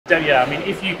Yeah, I mean,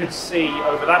 if you could see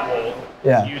over that wall,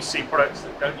 yeah, you would see products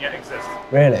that don't yet exist.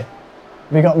 Really? Have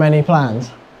you got many plans?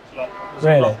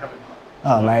 Really?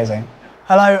 Oh, amazing.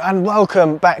 Hello and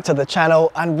welcome back to the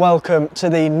channel and welcome to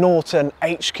the Norton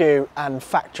HQ and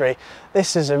factory.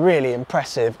 This is a really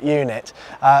impressive unit.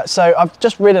 So I've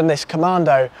just ridden this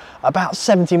Commando about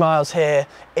 70 miles here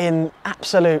in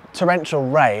absolute torrential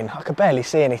rain. I could barely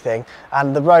see anything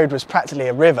and the road was practically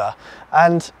a river.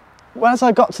 And as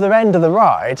I got to the end of the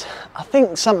ride, I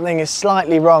think something is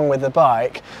slightly wrong with the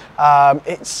bike.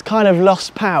 It's kind of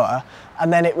lost power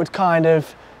and then it would kind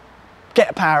of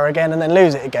get power again and then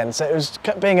lose it again. So it was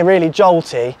being a really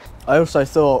jolty. I also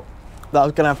thought that I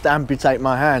was going to have to amputate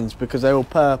my hands because they're all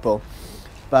purple,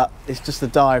 but it's just the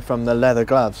dye from the leather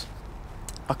gloves.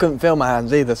 I couldn't feel my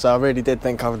hands either, so I really did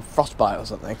think I would frostbite or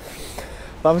something.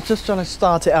 But I was just trying to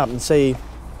start it up and see.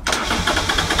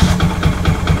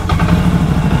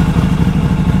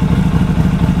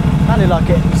 Sounded like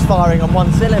it was firing on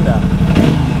one cylinder.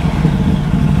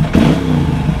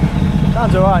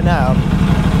 Sounds alright now.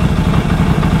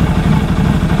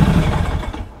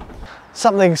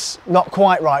 Something's not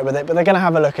quite right with it, but they're going to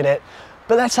have a look at it.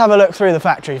 But let's have a look through the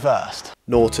factory first.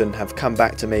 Norton have come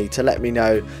back to me to let me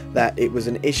know that it was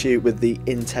an issue with the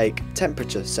intake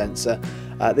temperature sensor.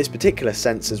 This particular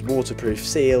sensor's waterproof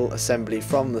seal assembly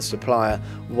from the supplier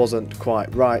wasn't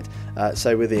quite right,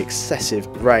 so with the excessive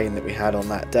rain that we had on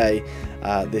that day,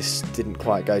 this didn't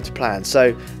quite go to plan.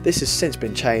 So this has since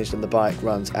been changed and the bike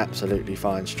runs absolutely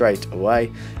fine straight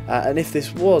away. And if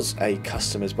this was a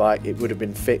customer's bike, it would have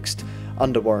been fixed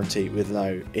under warranty with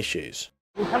no issues.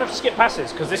 We'll kind of skip past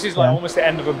this because this is like almost the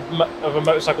end of a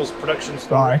motorcycle's production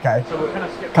story. Right, okay. So we'll kind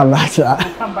of skip. Come back to that.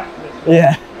 We'll come back to this.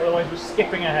 Yeah. Otherwise we're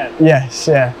skipping ahead. Yes,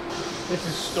 yeah. This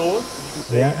is stored, as you can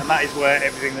see, and that is where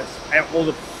everything all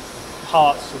the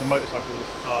parts of the motorcycles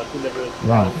are delivered,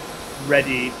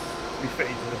 ready to be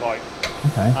fitted to the bike.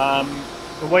 Okay.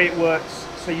 The way it works,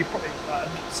 so you probably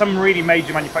some really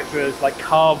major manufacturers, like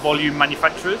car volume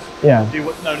manufacturers, do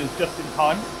what's known as just in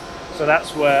time. So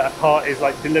that's where a part is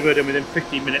like delivered and within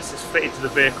 15 minutes it's fitted to the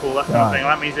vehicle, that kind of thing.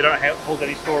 That means they don't hold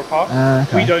any store apart.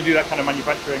 Okay. We don't do that kind of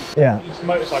manufacturing. Yeah. Each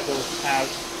motorcycle has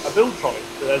a build trolley.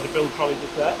 So there's a build trolley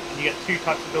just there, and you get two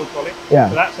types of build trolley. Yeah.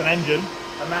 So that's an engine,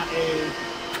 and that is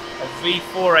a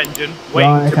V4 engine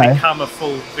waiting to become a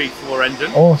full V4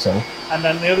 engine. Awesome. And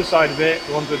then the other side of it,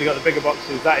 the ones where they got the bigger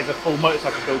boxes, that is a full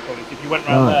motorcycle build trolley. So if you went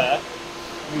around there,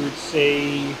 you would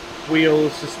see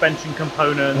wheels, suspension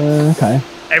components,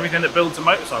 everything that builds a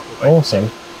motorcycle, basically. Awesome.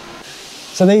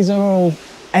 So these are all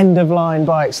end-of-line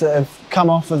bikes that have come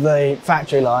off of the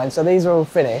factory line. So these are all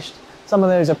finished. Some of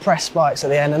those are press bikes at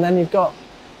the end, and then you've got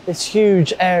this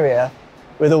huge area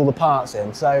with all the parts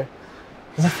in. So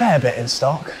there's a fair bit in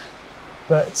stock,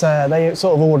 but they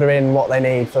sort of order in what they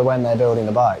need for when they're building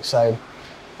the bike. So,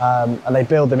 and they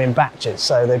build them in batches.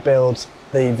 So they build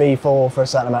the V4 for a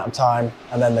certain amount of time,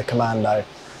 and then the Commando.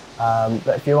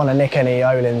 But if you want to nick any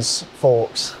Öhlins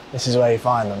forks, this is where you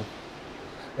find them.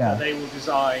 Yeah. They will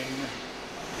design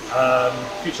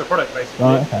future product, basically.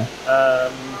 Right, okay.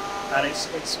 And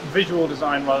it's visual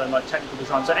design rather than like technical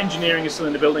design. So engineering is still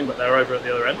in the building, but they're over at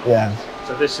the other end. Yeah.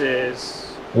 So this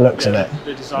is looks of it.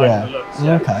 The design and the looks.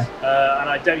 Yeah. Okay. And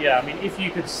I mean, if you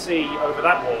could see over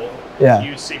that wall,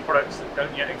 you'd see products that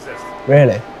don't yet exist.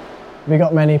 Really? Have you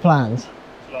got many plans?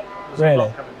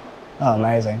 Really? Oh,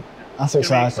 amazing. That's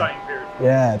exciting.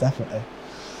 Yeah, definitely.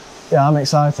 Yeah, I'm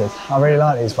excited. I really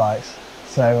like these bikes.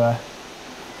 So,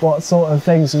 what sort of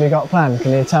things have you got planned?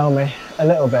 Can you tell me a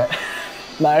little bit?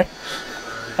 No?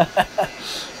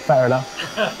 Fair enough.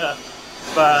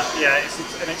 But yeah, it's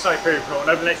an exciting period for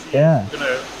over the next year. Yeah. We're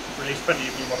going to release plenty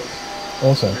of new models.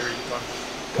 Awesome.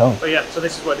 Cool. But yeah, so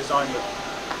this is where design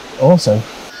looks. Awesome.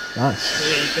 Nice. So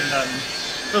yeah, you can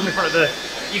film in front of the.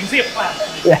 You can see a plant.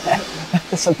 Yeah,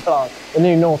 it's a plant. The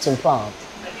new Norton plant.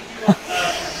 If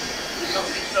you want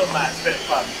film that, it's a bit of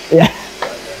fun. Yeah.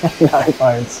 No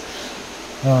phones.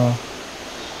 Oh.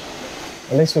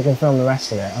 At least we can film the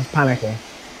rest of it. I was panicking.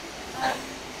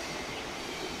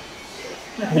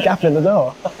 The gap in the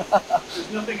door.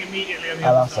 There's nothing immediately on the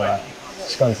other side. That's alright.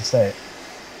 Just gone to see it.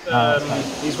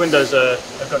 These windows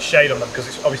have got shade on them because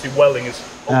it's obviously welding is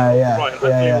right.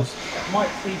 You might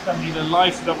see somebody either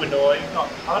lighted up window or if not.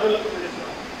 I'll have a look at this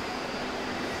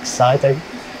one. Exciting.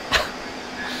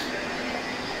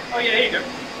 Oh yeah, here you go.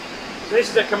 So this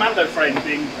is a Commando frame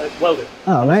being welded.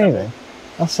 Oh, amazing.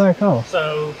 That's so cool.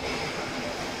 So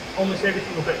almost every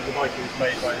single bit of the bike is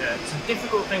made right here. It's a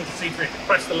difficult thing to see through. You can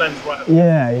press the lens right up.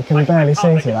 Yeah, you can barely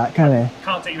see through that, can you?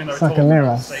 Can't even though it's like a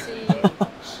mirror.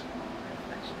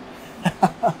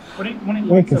 when it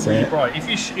lights up really bright,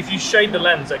 if you shade the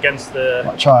lens against the...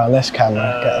 I'll try on this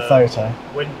camera, get a photo.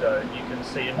 Window, you can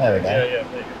see in there. We go. Yeah, there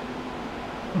you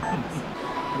go.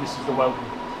 And this is the welding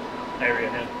area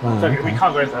here. Oh, so okay. we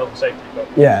can't go in for health and safety, but...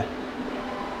 Yeah.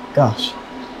 Gosh.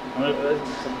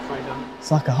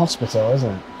 It's like a hospital,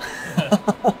 isn't it?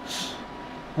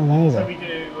 Amazing. So we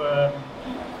do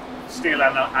steel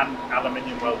and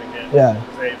aluminium welding here. Yeah.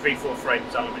 The V4 frame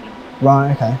is aluminium.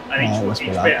 Right. Okay. And each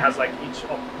bit has like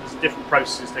there's different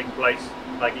processes taking place.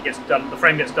 Like it gets done, the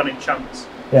frame gets done in chunks.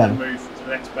 Yeah. And move to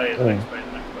the next bay, and the next bay, and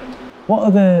the next bay.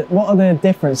 What are the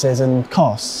differences and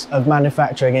costs of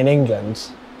manufacturing in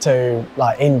England to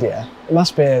like India? It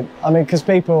must be. I mean, because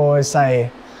people always say,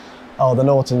 "Oh, the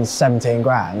Norton's 17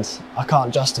 grand. I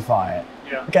can't justify it."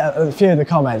 Yeah. I get a few of the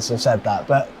comments have said that,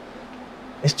 but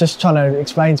it's just trying to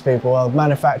explain to people, well,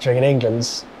 manufacturing in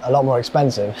England's a lot more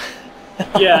expensive.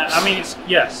 Yeah, I mean,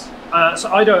 yes.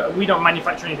 So we don't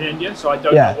manufacture anything in India, so I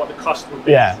don't know what the cost would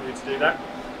be for you to do that.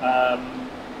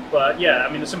 But yeah,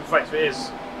 I mean, the simple fact of it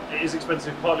is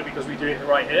expensive partly because we do it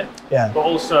right here. Yeah. But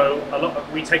also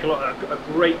we take a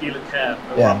great deal of care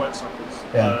over our motorcycles.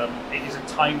 Yeah. It is a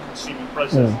time-consuming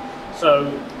process.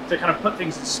 So to kind of put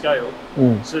things to scale,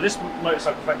 so this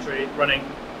motorcycle factory running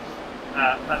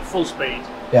at full speed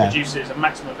produces a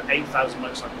maximum of 8,000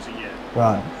 motorcycles a year.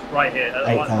 Right here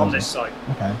on this site.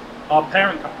 Okay. Our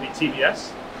parent company,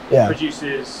 TBS,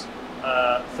 produces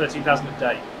 13,000 a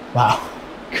day. Wow.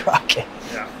 Cracking.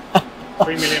 Yeah.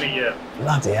 3 million a year.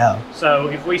 Bloody hell. So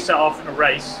if we set off in a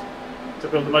race to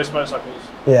build the most motorcycles,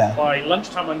 by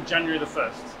lunchtime on January the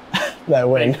 1st, they'll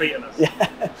win. they've beaten us.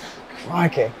 Yeah.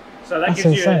 Crikey. So that gives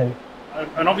insane. You,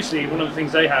 and obviously one of the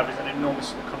things they have is an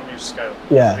enormous economy of scale.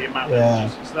 Yeah. The amount they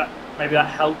produce. So that maybe that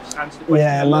helps answer the question.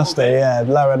 Yeah, it must do. Yeah,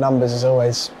 lower numbers is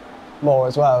always more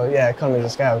as well. Yeah, economies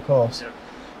of scale, of course.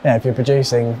 Yeah, if you're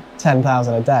producing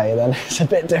 10,000 a day, then it's a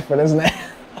bit different, isn't it?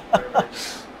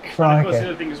 Crikey. And of course, the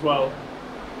other thing as well,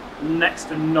 next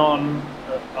to none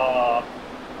of our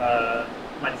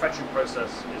manufacturing process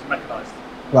is mechanised.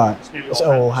 Right. It's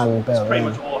all hand built. It's pretty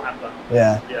much all hand done.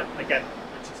 Yeah. Yeah. Again,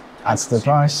 which is adds to the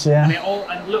price. Yeah. I mean,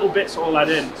 and little bits all add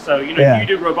in. So you know, if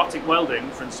you do robotic welding,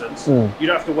 for instance, you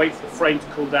don't have to wait for the frame to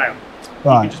cool down.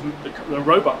 Right. You can just the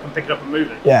robot can pick it up and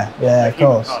move it. Yeah. Yeah. Of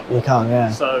course. You can't.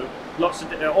 Yeah. So lots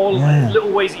of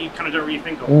little ways that you kind of don't really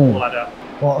think of all add up.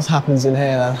 What happens in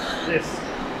here then? This is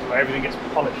where everything gets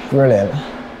polished. Brilliant.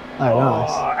 Oh,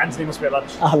 nice. Anthony must be at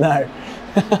lunch. Oh no.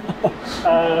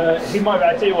 He might be.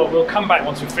 I tell you what, we'll come back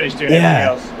once we've finished doing everything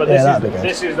else. But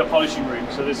this is the polishing room.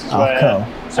 So this is where. Cool.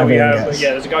 So we have.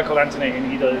 There's a guy called Anthony,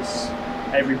 and he does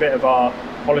every bit of our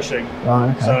polishing.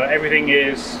 Right. Okay. So everything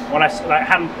is when I like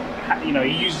hand. You know,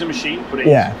 he uses a machine, but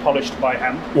it's polished by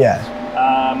hand. Yeah.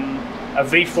 A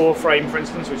V4 frame, for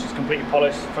instance, which is completely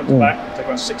polished front to back, takes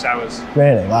about 6 hours.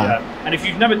 Really? Wow. Yeah. And if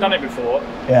you've never done it before,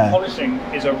 polishing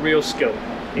is a real skill.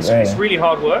 It's really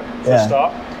hard work for a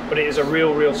start, but it is a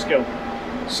real skill.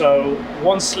 So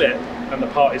one slip and the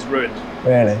part is ruined.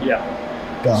 Really? Yeah.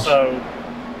 Gosh. So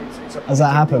it's has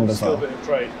that happened before? Bit of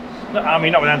trade. No, I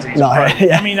mean, not with Anthony's. No,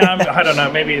 I mean, I don't know.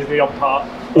 Maybe it's the odd part.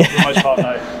 For the most part,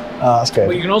 no. Oh, that's good.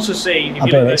 But you can also see, if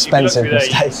you look expensive through there,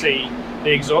 you can see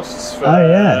the exhausts for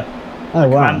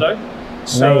Commando.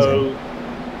 So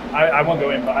I won't go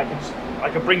in, but I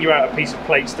can bring you out a piece of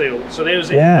plate steel. So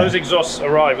those exhausts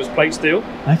arrive as plate steel.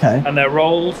 Okay. And they're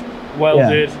rolled,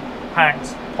 welded,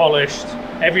 packed, polished.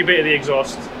 Every bit of the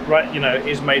exhaust,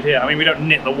 is made here. I mean, we don't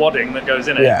knit the wadding that goes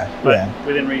in it, but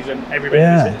within reason, every bit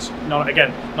is none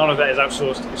of that is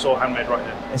outsourced. It's all handmade right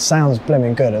here. It sounds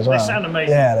blooming good as well. They sound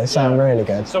amazing. Yeah, they sound really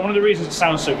good. So one of the reasons it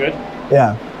sounds so good,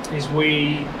 is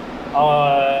we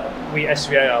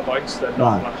SVA our bikes. They're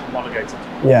not homologated.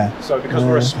 Yeah. So because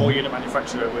we're a small unit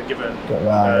manufacturer, we're given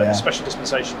a special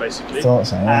dispensation, basically. Thought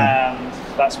so, and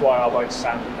that's why our bikes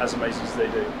sound as amazing as they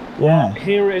do. Yeah.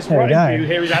 Here is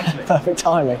Anthony. Perfect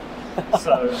timing.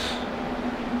 So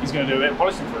he's going to do a bit of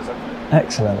polishing for us, actually.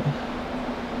 Excellent.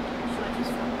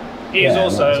 He is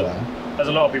also, there's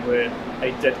a lot of people here,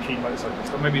 a dead keen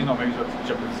motorcyclist. Or maybe he's not. Maybe he's got to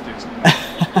jump in to do something.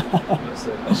 Let's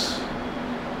see.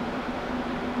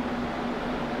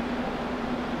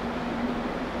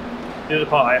 The other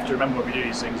part I have to remember when we do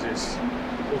these things is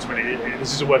ultimately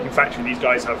this is a working factory. These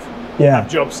guys have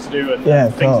jobs to do and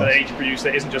things that they need to produce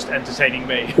that isn't just entertaining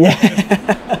me. Yeah.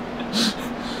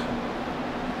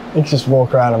 You can just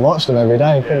walk around and watch them every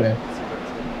day, couldn't you?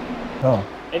 Oh.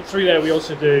 In through there we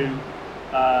also do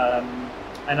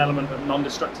an element of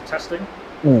non-destructive testing.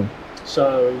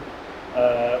 So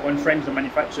when frames are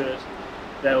manufactured,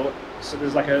 they'll So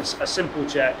there's like a simple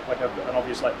check, like an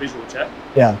obvious like visual check.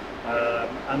 Yeah.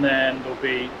 And then there'll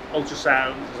be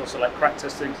ultrasound. There's also like crack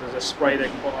testing. So there's a spray they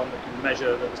can put on that can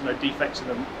measure that there's no defects in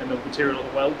the material of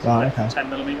the weld. Right, okay. 10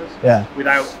 millimeters. Yeah.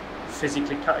 Without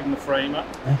physically cutting the frame up.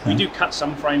 Okay. We do cut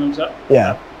some frames up.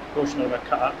 Yeah. A portion of them are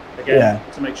cut up again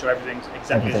to make sure everything's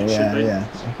exactly as it should be. Yeah.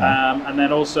 Okay. And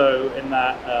then also in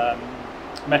that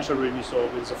metro room you saw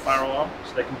with a Faro arm,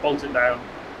 so they can bolt it down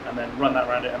and then run that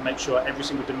around it and make sure every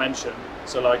single dimension.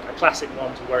 So like a classic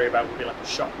one to worry about would be like a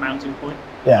shock mounting point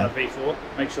on a V4.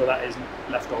 Make sure that isn't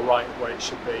left or right of where it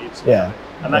should be.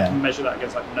 And that can measure that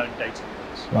against like known data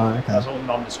units. Right, okay. That's all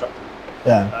non-destructive.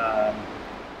 Yeah.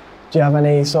 Do you have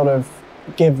any sort of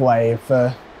giveaway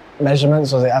for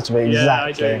measurements, or does it have to be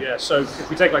exactly? Yeah, I do, yeah. So if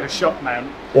we take like a shock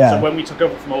mount, so when we took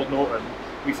over from old Norton,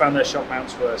 we found their shock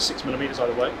mounts were 6 millimeters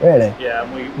either way. Really? Yeah,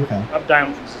 and we up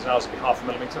down for instance ours would be 0.5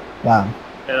 millimeter. Wow.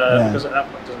 Because at that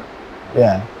point, doesn't it?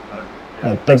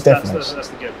 Yeah. Big difference. That's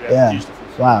the gift. Yeah. Huge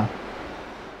difference. Wow.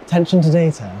 Attention to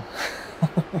detail.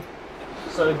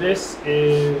 So this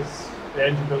is the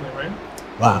engine building room.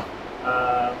 Wow.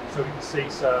 So we can see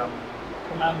some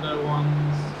Commando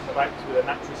ones in the back with a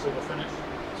natural silver finish.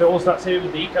 So it all starts here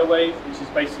with the EcoWave, which is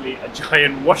basically a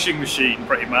giant washing machine,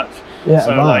 pretty much. Yeah.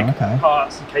 So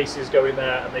parts and cases go in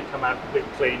there, and they come out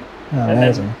completely clean. Oh,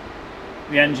 amazing.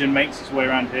 The engine makes its way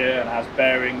around here and has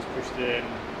bearings pushed in,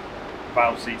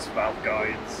 valve seats, valve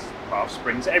guides, valve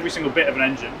springs, every single bit of an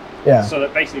engine. Yeah. So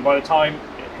that basically by the time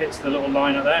it hits the little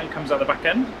line out there and comes out the back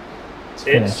end,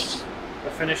 it's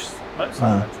a finished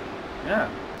motorcycle engine.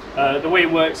 Yeah. The way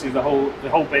it works is the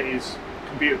whole bit is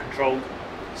computer controlled.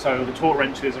 So the torque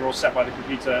wrenches are all set by the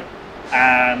computer,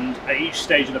 and at each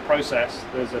stage of the process,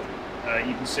 there's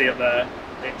you can see up there,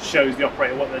 it shows the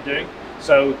operator what they're doing.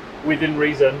 So within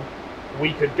reason,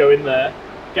 we could go in there,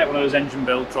 get one of those engine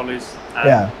build trolleys,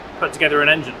 and put together an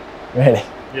engine. Really?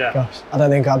 Yeah. Gosh, I don't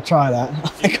think I'd try that. I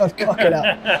think I'd cock it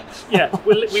up. Yeah,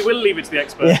 we will leave it to the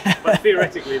expert, but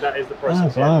theoretically that is the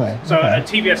process. So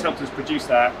TVS helped us produce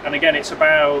that, and again, it's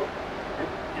about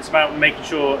making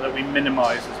sure that we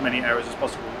minimise as many errors as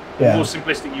possible. The more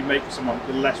simplistic you make for someone,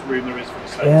 the less room there is for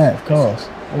mistakes. Yeah, of course.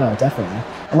 No, definitely.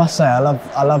 I must say, I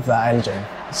love that engine.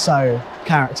 It's so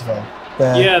characterful.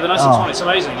 The 961, it's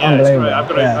amazing. Yeah, it's great.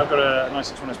 I've got a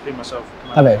 961 SP myself.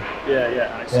 Have you?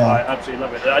 Yeah. I absolutely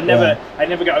love it. I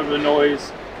never get over the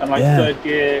noise, and like third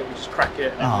gear, we just crack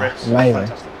it and it rips. Amazing.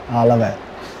 It's fantastic. I love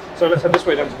it. So let's head this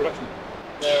way down to production.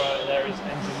 There is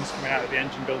engines coming out of the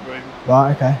engine build room.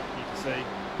 Right. Okay. You can see.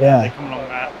 Yeah. They come along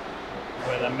that,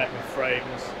 where they're met with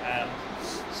frames and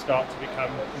start to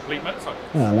become complete motorcycles.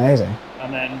 Oh, amazing.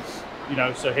 And then,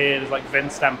 so here there's like VIN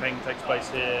stamping takes place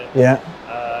here. Yeah.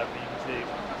 You can see,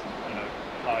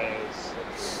 tyres,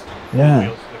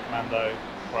 wheels for the Commando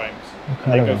frames.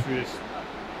 And they go through this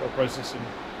whole process and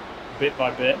bit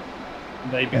by bit,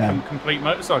 and they become complete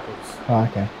motorcycles. Oh,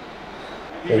 okay.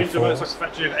 Have you been to a motorcycle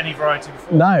factory of any variety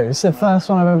before? No, it's the first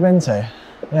one I've ever been to.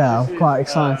 Yeah, I'm quite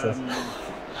excited.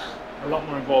 A lot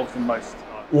more involved than most.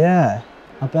 Yeah,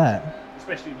 I bet.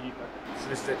 Especially in the UK. So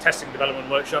this is a testing and development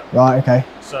workshop. Right, okay.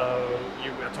 So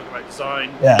we're talking about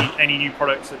design, any new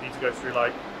products that need to go through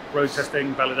like road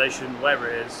testing, validation, whatever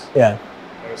it is. Yeah,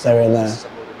 they're in there.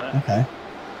 Okay.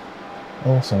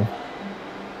 Awesome.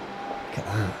 Look at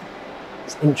that.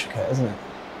 It's intricate, isn't it?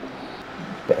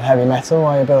 Bit of heavy metal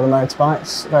while you're building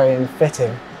motorbikes. Very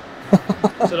fitting.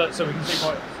 so we can see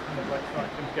quite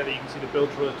come together. You can see the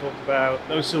build tool I talked about.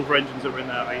 Those silver engines that are in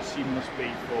there, I assume must be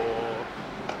for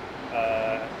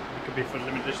it could be for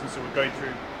limited edition. So we're going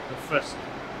through the first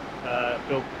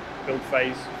build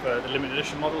phase for the limited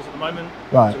edition models at the moment.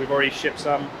 Right. So we've already shipped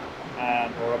some,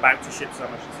 or about to ship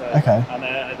some, I should say. Okay. And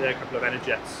there are a couple of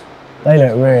Enerjets. They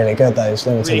look really good, those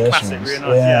limited editions. Really classic,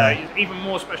 really nice. Yeah. Even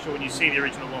more special when you see the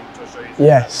original one, which I'll show you.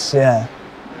 Yes, yeah.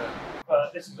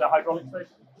 This is a hydraulic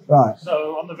station. Right.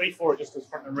 So on the V4 it just does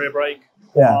front and rear brake.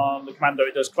 Yeah. On the Commando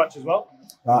it does clutch as well.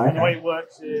 Right. And the way it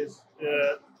works is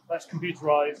that's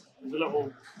computerized.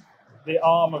 There's the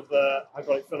arm of the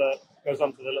hydraulic filler goes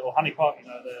onto the little honeypot,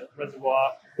 the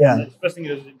reservoir. Yeah. And the first thing it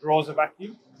does is it draws a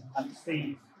vacuum and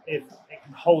sees if it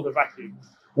can hold a vacuum.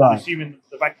 Right. Assuming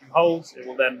the vacuum holds, it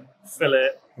will then fill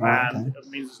it, and it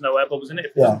means there's no air bubbles in it.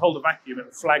 If it doesn't hold a vacuum, it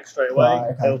will flag straight away.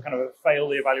 Right, okay. It'll kind of fail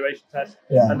the evaluation test,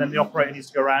 and then the operator needs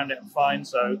to go around it and find.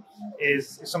 So,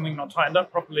 is something not tightened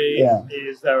up properly? Yeah.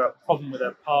 Is there a problem with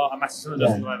a part, a master cylinder,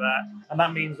 something like that? And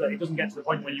that means that it doesn't get to the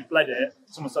point when you've bled it,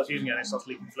 someone starts using it and it starts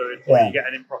leaking fluid, or you get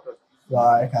an improper feel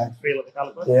at the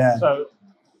caliper. Yeah. So,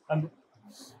 and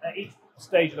at each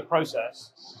stage of the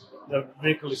process, the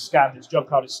vehicle is scanned, its job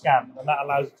card is scanned, and that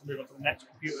allows it to move on to the next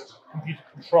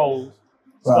computer-controlled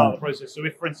start the process. So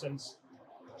if, for instance,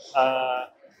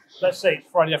 let's say it's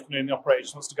Friday afternoon, the operator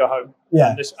just wants to go home,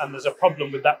 and there's a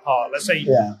problem with that part. Let's say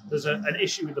there's an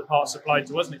issue with the part supplied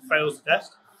to us and it fails the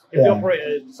test. If the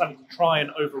operator decided to try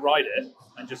and override it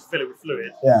and just fill it with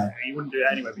fluid, you wouldn't do it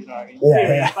anyway, but you know what I mean?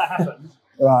 If that happens,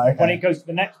 when it goes to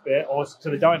the next bit or to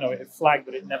the dyno, it flagged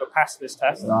that it never passed this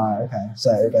test. Right, okay.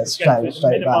 So it gets straight back.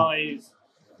 Minimise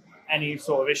any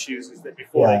sort of issues is that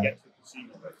before they get to the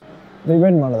consumer. Have you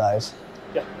ridden one of those?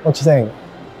 Yeah. What do you think?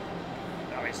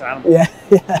 It's animal.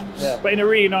 Yeah. But in a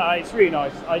really nice, it's really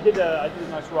nice. I did a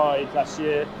nice ride last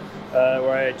year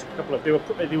where I took a couple of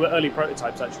they were early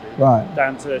prototypes actually. Right.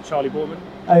 Down to Charlie Boorman.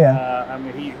 Oh yeah.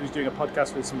 And he was doing a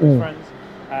podcast with some of his friends,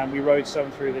 and we rode some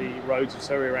through the roads of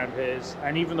Surrey around his.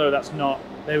 And even though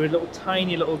they were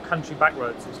tiny little country back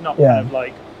roads. It's not kind of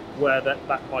like where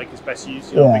that bike is best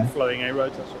used. You know, big flowing A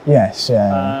roads. Yes.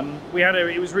 Yeah.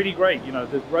 It was really great. You know,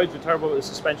 the roads were terrible, but the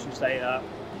suspension stayed up.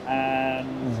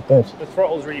 And the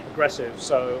throttle is really progressive,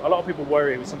 so a lot of people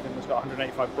worry with something that's got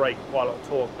 185 brake, quite a lot of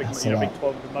torque, big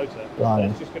 1200 motor. Right.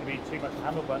 It's just going to be too much to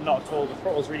handle, but not at all. The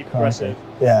throttle's really progressive,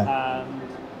 and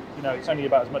you know it's only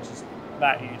about as much as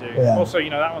that you do. Yeah. Also,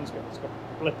 you know that one's got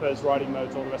blippers, riding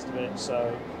modes, all the rest of it.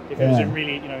 So if it was in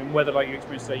really, you know, in weather like you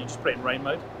experienced today, you just put it in rain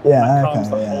mode. Yeah, and that calms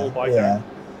the whole bike down.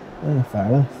 Fair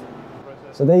enough.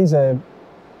 So these are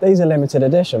limited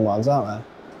edition ones, aren't they?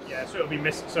 Yeah, so it'll be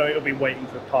missing. So it'll be waiting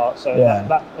for parts. So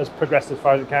that has progressed as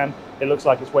far as it can. It looks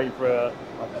like it's waiting for a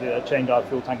chain guard,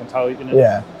 fuel tank, and tow.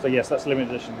 Yeah. So yes, that's the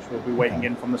limited edition, which we'll be waiting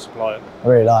in from the supplier. I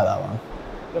really like that one.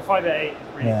 The 588 is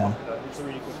really popular. It's a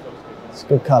really good colour scheme. It's a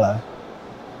good colour.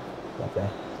 Lovely.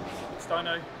 It's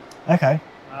dyno. Okay.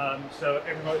 So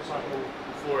every motorcycle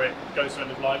before it goes to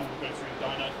end of line will go through the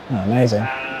dyno. Oh, amazing.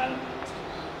 And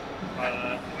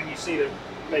when you see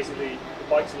basically the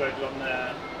bikes are loaded on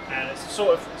there. And it's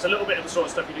a little bit of the sort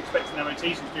of stuff you'd expect in MOTs.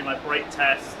 He's doing like brake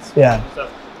tests and stuff.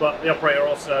 But the operator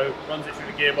also runs it through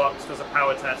the gearbox, does a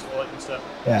power test, all that kind of stuff.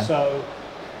 Yeah. So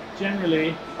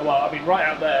generally, right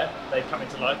out there, they come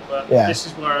into life. But this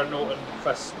is where a Norton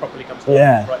first properly comes to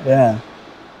life. Right there.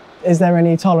 Is there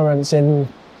any tolerance in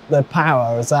the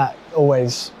power? Is that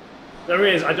always? There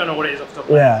is. I don't know what it is off the top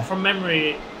of my head. From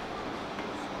memory,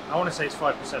 I want to say it's 5%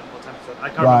 or 10%. I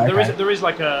can't remember. Okay. There is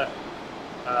like a.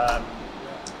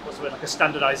 Like a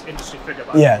standardised industry figure.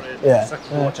 So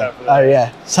watch out for that. Oh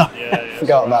yeah, sorry,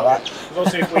 forgot about that. Because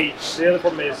also, the other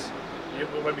problem is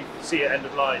when we see it end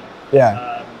of line.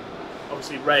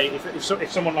 Obviously, Ray,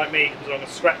 if someone like me comes along and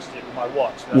scratches it with my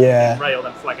watch, Ray will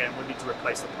then flag it and we need to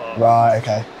replace the part. Right.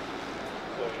 Okay.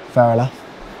 Fair enough.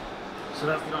 So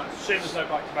that's nice. Shame there's no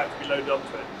bike about to be loaded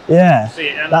onto it. Yeah. See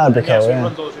it, that would be cool. So it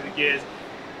runs all through the gears,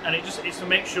 and it's to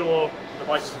make sure the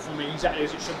bike is performing exactly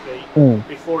as it should be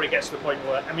before it gets to the point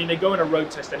where, I mean, they go in a road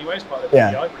test anyway as part of the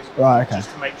PDI, but it's just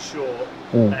to make sure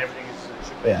that everything is as it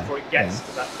should be before it gets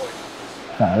to that point.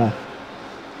 Fair enough.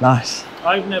 Nice.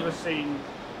 I've never seen,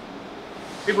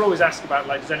 people always ask about,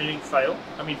 like, does anything fail?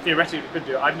 I mean, theoretically it could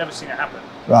do. I've never seen it happen.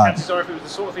 Chances are if it was the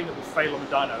sort of thing that would fail on the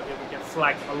dyno, it would get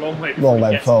flagged a long way before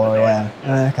it gets to the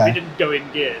dyno. Okay. If it didn't go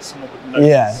in gear, someone would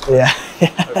notice.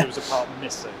 If it was a part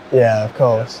missing. Yeah, of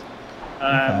course.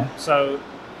 So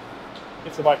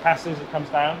if the bike passes, it comes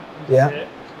down into here,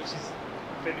 which is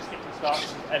a bit of a stick to start, which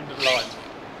is end of line.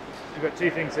 We've got two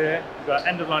things here. We've got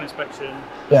end of line inspection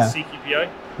and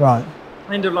CQPA. Right.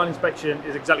 End of line inspection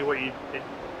is exactly what it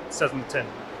says on the tin.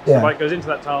 So the bike goes into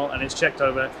that tunnel and it's checked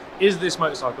over. Is this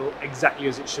motorcycle exactly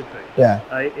as it should be?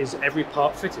 Is every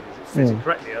part fitted? Is it fitted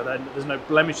correctly? There's no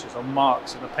blemishes or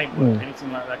marks in the paintwork,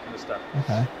 anything like that kind of stuff.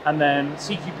 Okay. And then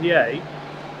CQPA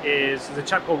is there's a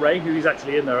chap called Ray who is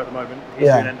actually in there at the moment. He's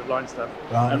doing end of line stuff.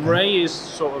 Right, and Ray is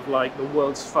sort of like the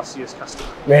world's fussiest customer.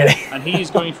 Really? And he's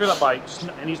going through that bike,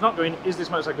 and he's not going, is this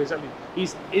motorcycle exactly?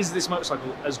 Is this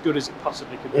motorcycle as good as it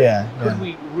possibly could be? Could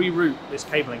we reroute this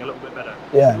cabling a little bit better?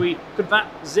 Could that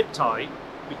zip tie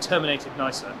be terminated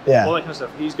nicer? All that kind of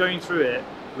stuff. He's going through it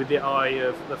with the eye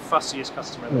of the fussiest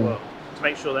customer in the world to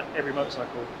make sure that every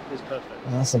motorcycle is perfect.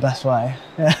 Well, that's the best way.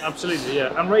 Absolutely,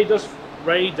 And Ray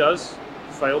does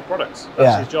failed products.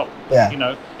 That's his job. You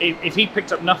know, if he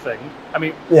picked up nothing, I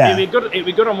mean, it'd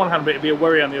be good on one hand, but it'd be a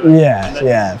worry on the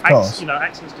other. Of course. You know,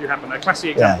 accidents do happen. A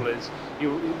classic example is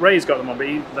Ray's got them on,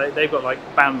 but they've got like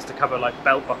bands to cover like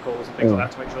belt buckles and things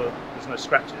like that to make sure there's no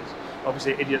scratches.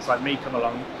 Obviously, idiots like me come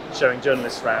along showing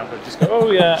journalists around and just go, oh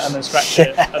yeah, and then scratch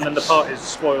it, and then the part is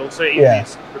spoiled. So it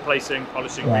needs replacing,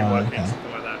 polishing, reworking,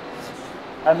 something like that.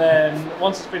 And then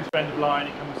once it's been to end of line,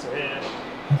 it comes to here.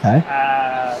 Okay.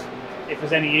 If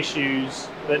there's any issues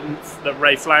that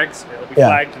Ray flags, it'll be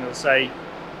flagged and it'll say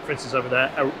for instance, over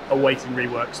there, awaiting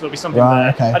rework. So there'll be something there.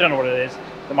 Okay. I don't know what it is.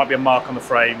 There might be a mark on the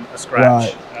frame, a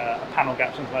scratch, a panel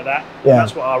gap, something like that. Yeah.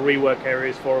 That's what our rework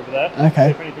area is for over there. Okay. So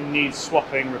if anything needs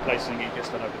swapping, replacing, it gets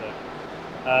done over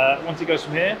there. Once it goes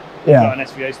from here, we've got an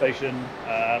SVA station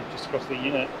just across the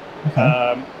unit.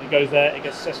 Okay. It goes there, it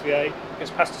gets SVA,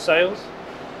 gets passed to sales,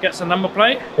 gets a number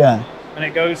plate, and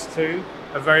it goes to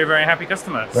a very, very happy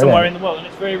customer somewhere in the world. And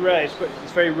it's very rare.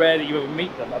 It's very rare that you ever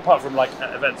meet them, apart from like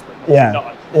at events, but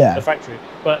not at the factory.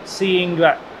 But seeing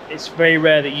that, it's very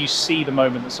rare that you see the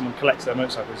moment that someone collects their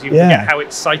motorcycles. You forget how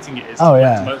exciting it is to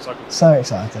collect a motorcycle. So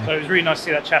exciting. So it was really nice to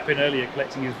see that chap in earlier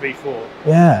collecting his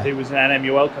V4. Who was an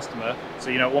MUL customer.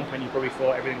 So at one point you probably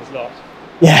thought everything was lost.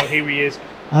 So here he is.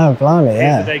 Oh, blimey,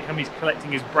 Here's the day come, he's collecting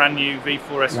his brand new V4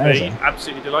 SV. Amazing.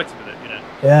 Absolutely delighted with it,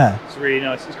 It's really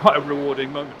nice. It's quite a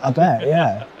rewarding moment. I bet,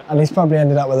 And he's probably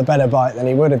ended up with a better bike than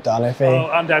he would have done if he... Oh,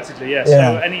 undoubtedly, yes.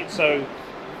 So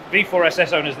V4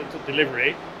 SS owners that took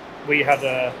delivery, we had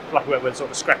a Blackwell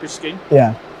sort of a scrappage scheme.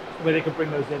 Where they could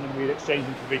bring those in and we'd exchange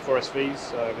them for V4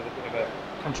 SVs with a bit of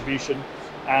a contribution.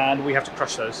 And we have to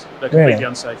crush those. They're completely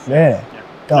unsafe. Really? Yeah.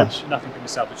 Gosh. Nothing can be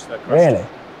salvaged, they're crushed. Really?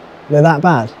 They're that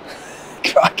bad?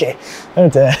 Crikey. Oh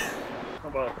dear.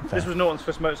 Well, this was Norton's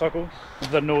first motorcycle,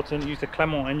 the Norton. It used a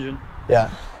Clermont engine.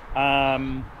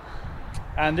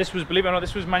 And this was, believe it or not,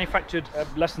 this was manufactured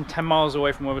less than 10 miles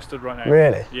away from where we're stood right now.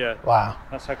 Really? Yeah. Wow.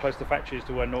 That's how close the factory is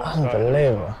to where Norton started.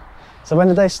 Unbelievable. So when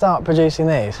did they start producing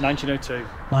these? 1902.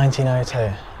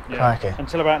 1902. Crikey.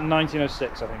 Until about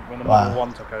 1906, I think, when the Model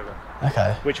 1 took over.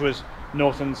 Okay. Which was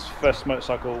Norton's first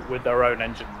motorcycle with their own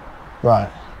engine. Right.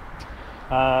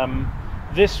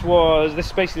 This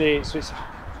basically, so it's,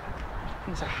 I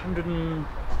think it's 100 and,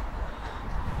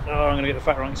 oh, I'm going to get the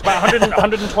fact wrong. It's about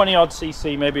 120 odd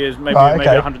cc, maybe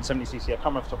 170 cc. I can't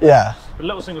remember off the top of my head. But a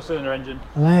little single cylinder engine.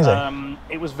 Amazing.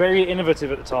 It was very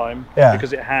innovative at the time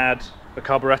because it had a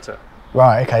carburettor.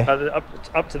 Right. Okay.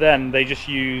 Up to then, they just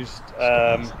used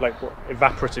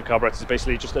evaporative carburetors,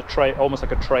 basically just a tray, almost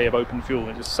like a tray of open fuel,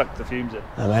 and it just sucked the fumes in.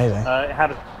 Amazing. It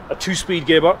had a 2-speed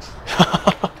gearbox.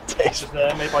 Just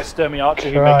there, made by Sturmey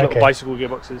Archer, who make little bicycle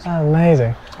gearboxes. Oh,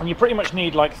 amazing. And you pretty much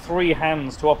need like 3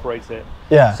 hands to operate it.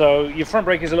 So your front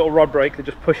brake is a little rod brake that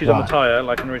just pushes on the tyre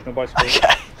like an original bicycle.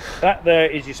 That there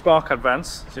is your spark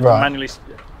advance, so you can manually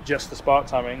adjust the spark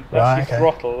timing. That's your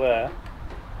throttle there,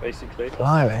 basically.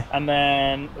 Blimey. And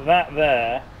then that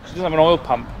there, it doesn't have an oil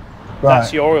pump.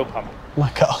 That's your oil pump.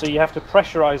 My God. So you have to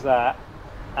pressurise that,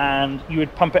 and you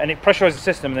would pump it, and it pressurizes the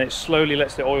system, and then it slowly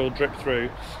lets the oil drip through.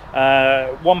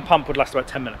 One pump would last about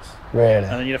 10 minutes. Really? And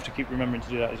then you'd have to keep remembering to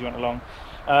do that as you went along.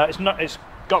 It's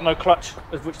got no clutch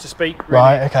of which to speak. Really.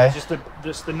 Right. Okay. It's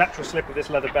just the natural slip of this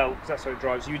leather belt, because that's how it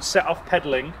drives. You'd set off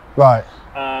pedalling. Right.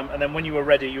 And then when you were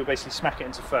ready, you would basically smack it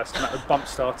into first, and that would bump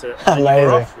start it. And amazing. You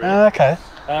were off, really. Okay.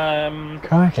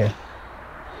 Crikey.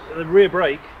 The rear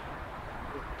brake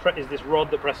is this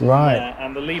rod that presses in there,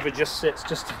 and the lever just sits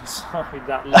just inside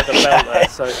that leather belt there.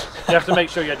 So you have to make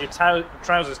sure you had your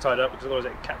trousers tied up, because otherwise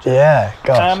it would catch you. Yeah,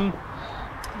 gosh.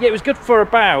 It was good for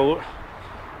about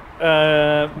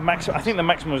I think the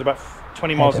maximum was about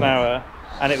 20 miles an hour,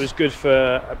 and it was good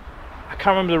for I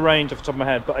can't remember the range off the top of my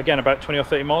head, but again about 20 or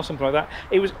 30 miles, something like that.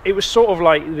 It was sort of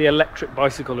like the electric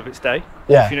bicycle of its day.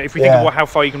 Yeah. If we think of how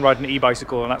far you can ride an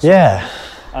e-bicycle and that sort of thing.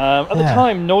 At the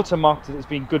time, Norton marketed it as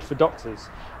being good for doctors.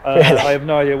 Really? I have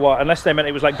no idea why, unless they meant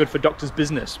it was like good for doctors'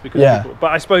 business. Because people,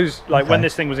 but I suppose like when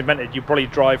this thing was invented, you probably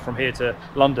drive from here to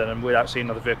London and without seeing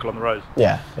another vehicle on the road.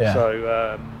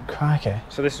 So, crikey.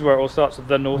 So this is where it all starts with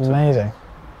the Norton. Amazing.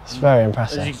 It's very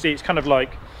impressive. As you can see, it's kind of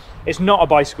like, it's not a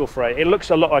bicycle frame. It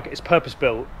looks a lot like it's purpose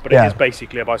built, but it is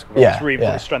basically a bicycle frame. It's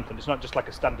really strengthened. It's not just like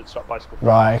a standard stock bicycle frame.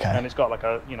 Right. Okay. And it's got like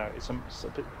a, it's a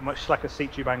bit much like a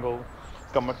seat tube angle.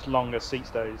 Got much longer seat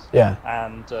stays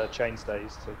and chain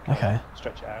stays to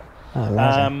stretch it out. Oh,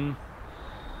 amazing.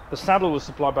 The saddle was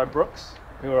supplied by Brooks,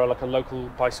 who are like a local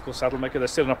bicycle saddle maker. They're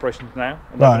still in operation now,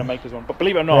 and they're going to make us one. But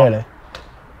believe it or not,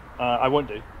 I won't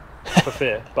do for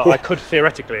fear, but I could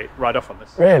theoretically ride off on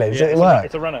this. Really? Does it work?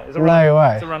 It's a runner. It's a runner. No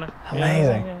way. It's a runner.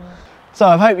 Amazing. So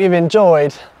I hope you've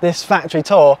enjoyed this factory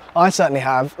tour. I certainly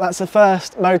have. That's the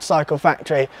first motorcycle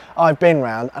factory I've been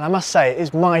round, and I must say it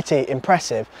is mighty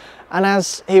impressive. And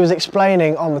as he was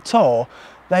explaining on the tour,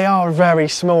 they are a very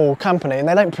small company and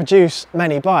they don't produce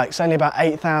many bikes, only about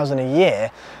 8,000 a year,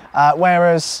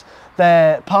 whereas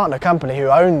their partner company who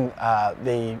own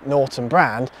the Norton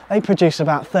brand, they produce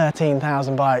about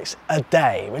 13,000 bikes a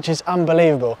day, which is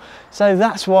unbelievable. So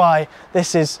that's why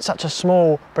this is such a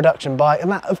small production bike,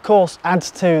 and that of course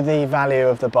adds to the value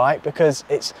of the bike because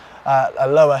it's a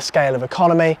lower scale of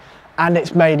economy, and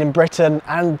it's made in Britain,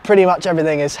 and pretty much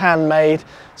everything is handmade.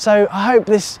 So I hope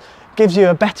this gives you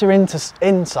a better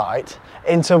insight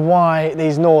into why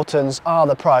these Nortons are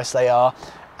the price they are,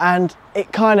 and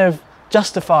it kind of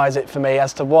justifies it for me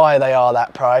as to why they are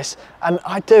that price. And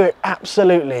I do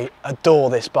absolutely adore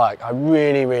this bike, I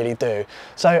really, really do.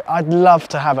 So I'd love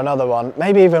to have another one,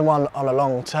 maybe even one on a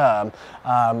long term.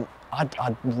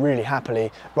 I'd really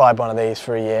happily ride one of these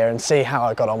for a year and see how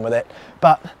I got on with it.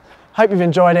 But hope you've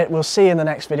enjoyed it. We'll see you in the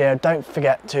next video. Don't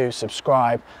forget to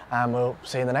subscribe, and we'll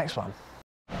see you in the next one.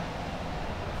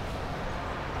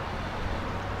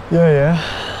 Yeah.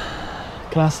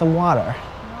 Can I have some water?